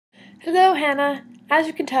Hello, Hannah. As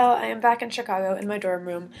you can tell, I am back in Chicago in my dorm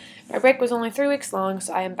room. My break was only 3 weeks long,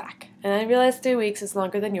 so I am back. And I realize 3 weeks is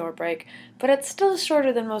longer than your break, but it's still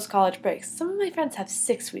shorter than most college breaks. Some of my friends have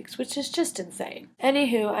 6 weeks, which is just insane.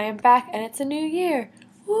 Anywho, I am back and it's a new year.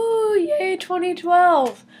 Woo! Yay,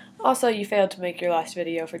 2012! Also, you failed to make your last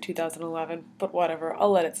video for 2011, but whatever, I'll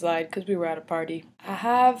let it slide because we were at a party. I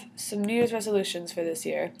have some New Year's resolutions for this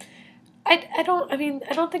year. I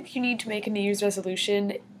don't think you need to make a New Year's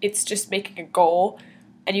resolution. It's just making a goal,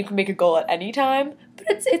 and you can make a goal at any time, but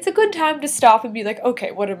it's a good time to stop and be like,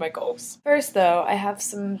 okay, what are my goals? First, though, I have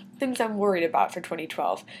some things I'm worried about for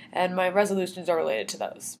 2012, and my resolutions are related to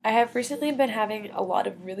those. I have recently been having a lot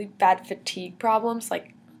of really bad fatigue problems,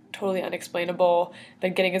 like totally unexplainable.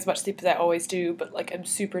 Been getting as much sleep as I always do, but like I'm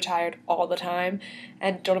super tired all the time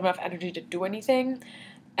and don't have enough energy to do anything.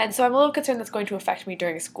 And so I'm a little concerned that's going to affect me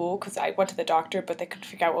during school because I went to the doctor, but they couldn't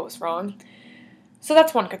figure out what was wrong. So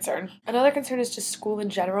that's one concern. Another concern is just school in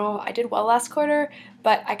general. I did well last quarter,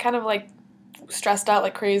 but I kind of stressed out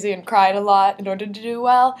like crazy and cried a lot in order to do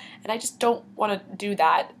well, and I just don't want to do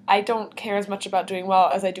that. I don't care as much about doing well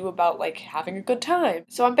as I do about like having a good time.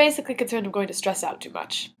 So I'm basically concerned I'm going to stress out too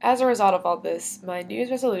much. As a result of all this, my New Year's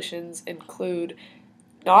resolutions include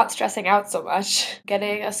not stressing out so much,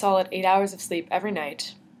 getting a solid 8 hours of sleep every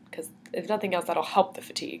night, because if nothing else, that'll help the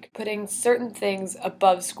fatigue. Putting certain things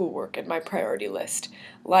above schoolwork in my priority list,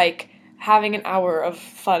 like having an hour of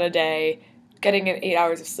fun a day, getting an 8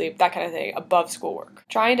 hours of sleep, that kind of thing, above schoolwork.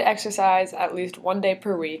 Trying to exercise at least 1 day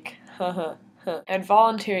per week, and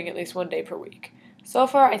volunteering at least 1 day per week. So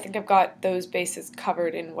far, I think I've got those bases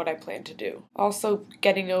covered in what I plan to do. Also,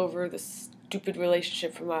 getting over the stupid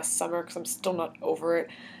relationship from last summer, because I'm still not over it.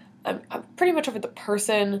 I'm pretty much over the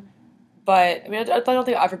person, but I mean, I don't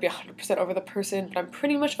think I'll ever be 100% over the person, but I'm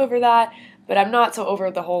pretty much over that, but I'm not so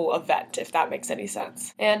over the whole event, if that makes any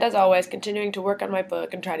sense. And as always, continuing to work on my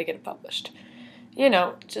book and try to get it published. You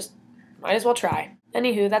know, just might as well try.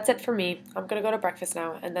 Anywho, that's it for me. I'm gonna go to breakfast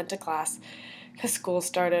now and then to class, because school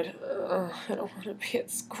started. I don't want to be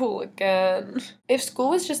at school again. If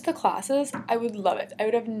school was just the classes, I would love it. I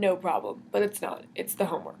would have no problem, but it's not. It's the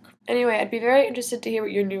homework. Anyway, I'd be very interested to hear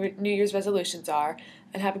what your New Year's resolutions are,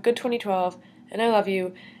 and have a good 2012, and I love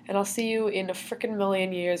you, and I'll see you in a frickin'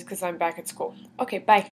 million years because I'm back at school. Okay, bye.